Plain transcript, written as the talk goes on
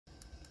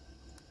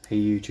Hey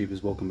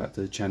YouTubers, welcome back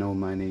to the channel.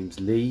 My name's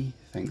Lee.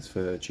 Thanks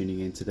for tuning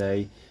in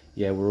today.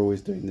 Yeah, we're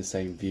always doing the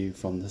same view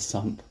from the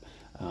sump,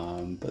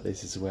 but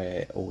this is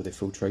where all the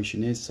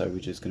filtration is. So we're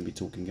just going to be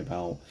talking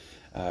about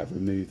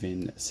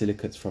removing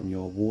silicates from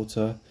your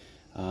water.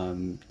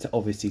 To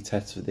obviously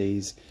test for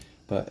these,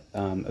 but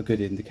a good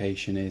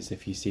indication is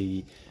if you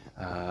see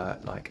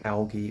like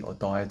algae or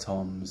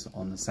diatoms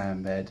on the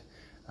sand bed,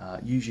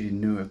 usually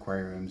new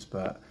aquariums,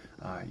 but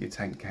your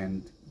tank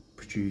can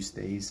produce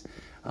these.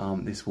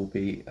 This will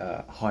be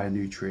higher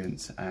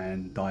nutrients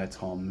and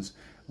diatoms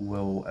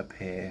will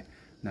appear.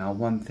 Now,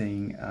 one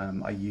thing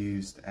I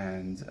used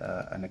and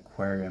an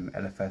aquarium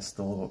LFS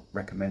store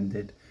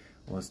recommended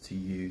was to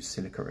use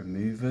silicate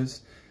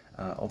removers.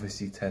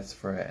 Obviously test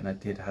for it, and I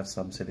did have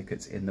some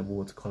silicates in the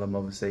water column,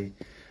 obviously,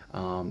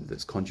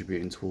 that's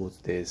contributing towards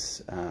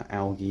this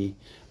algae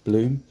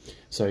bloom.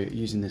 So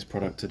using this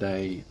product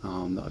today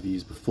that I've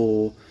used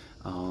before,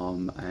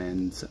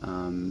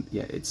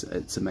 yeah,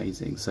 it's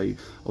amazing. So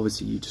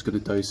obviously you're just going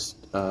to dose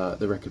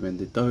the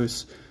recommended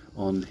dose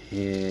on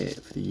here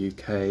for the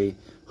UK,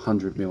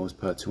 100 mils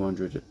per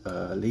 200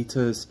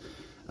 litres.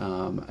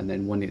 And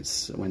then when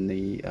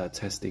you're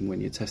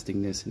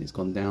testing this and it's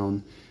gone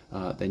down,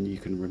 then you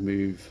can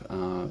remove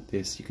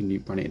this. You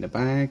can run it in a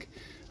bag,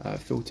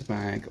 filter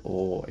bag,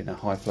 or in a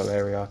high flow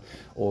area,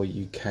 or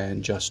you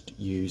can just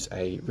use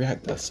a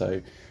reactor.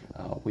 So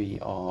we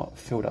are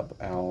filled up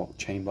our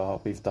chamber.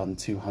 We've done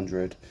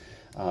 200.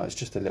 It's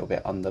just a little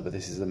bit under, but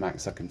this is the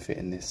max I can fit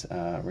in this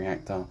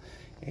reactor.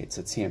 It's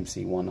a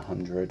TMC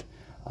 100,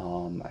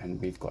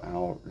 and we've got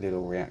our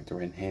little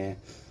reactor in here.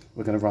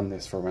 We're going to run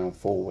this for around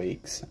 4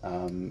 weeks.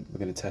 We're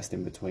going to test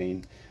in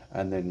between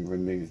and then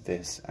remove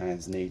this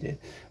as needed.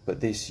 But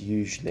this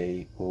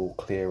usually will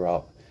clear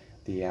up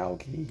the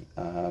algae,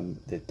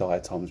 the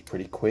diatoms,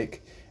 pretty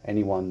quick.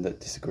 Anyone that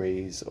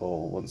disagrees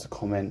or wants to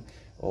comment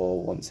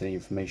or wants any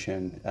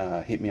information,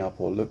 hit me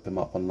up or look them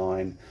up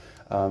online.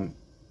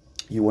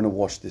 You want to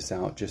wash this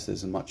out just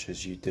as much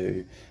as you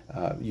do.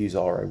 Use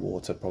RO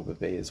water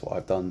probably is what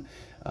I've done,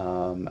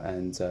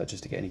 and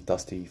just to get any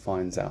dusty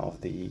fines out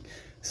of the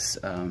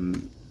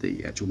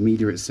actual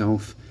media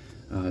itself.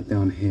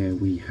 Down here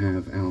we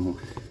have our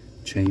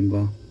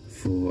chamber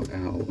for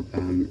our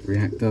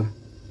reactor.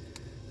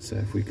 So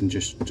if we can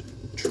just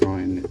try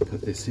and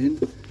put this in,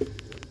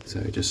 so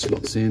it just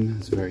slots in.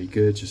 It's very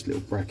good. Just a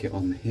little bracket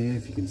on here,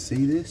 if you can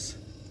see this.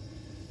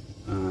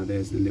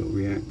 There's the little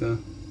reactor.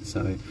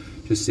 So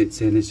just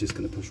sits in. It's just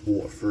going to push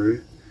water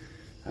through.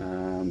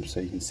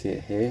 So you can see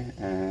it here.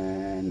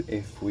 And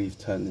if we've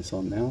turned this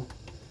on now,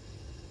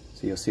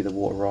 so you'll see the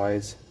water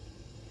rise,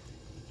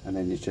 and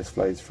then it just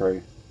flows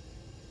through.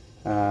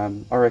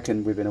 I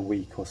reckon within a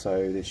week or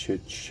so this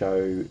should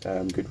show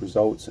good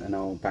results, and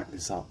I'll back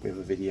this up with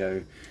a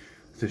video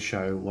to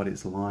show what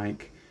it's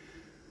like.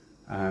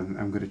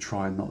 I'm going to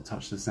try and not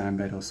touch the sand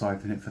bed or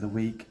siphon it for the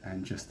week,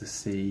 and just to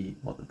see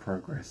what the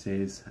progress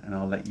is, and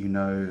I'll let you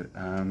know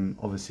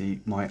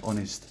obviously my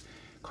honest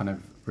kind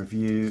of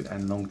review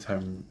and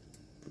long-term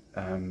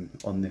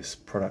on this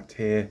product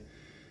here.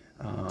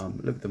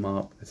 Look them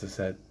up, as I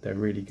said, they're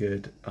really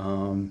good,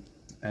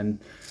 and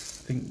I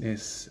think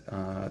this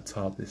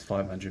tub, this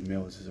 500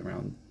 mils, is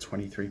around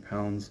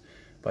 £23,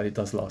 but it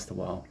does last a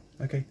while.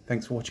 Okay,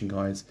 thanks for watching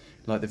guys.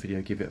 Like the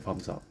video, give it a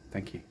thumbs up.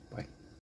 Thank you, bye.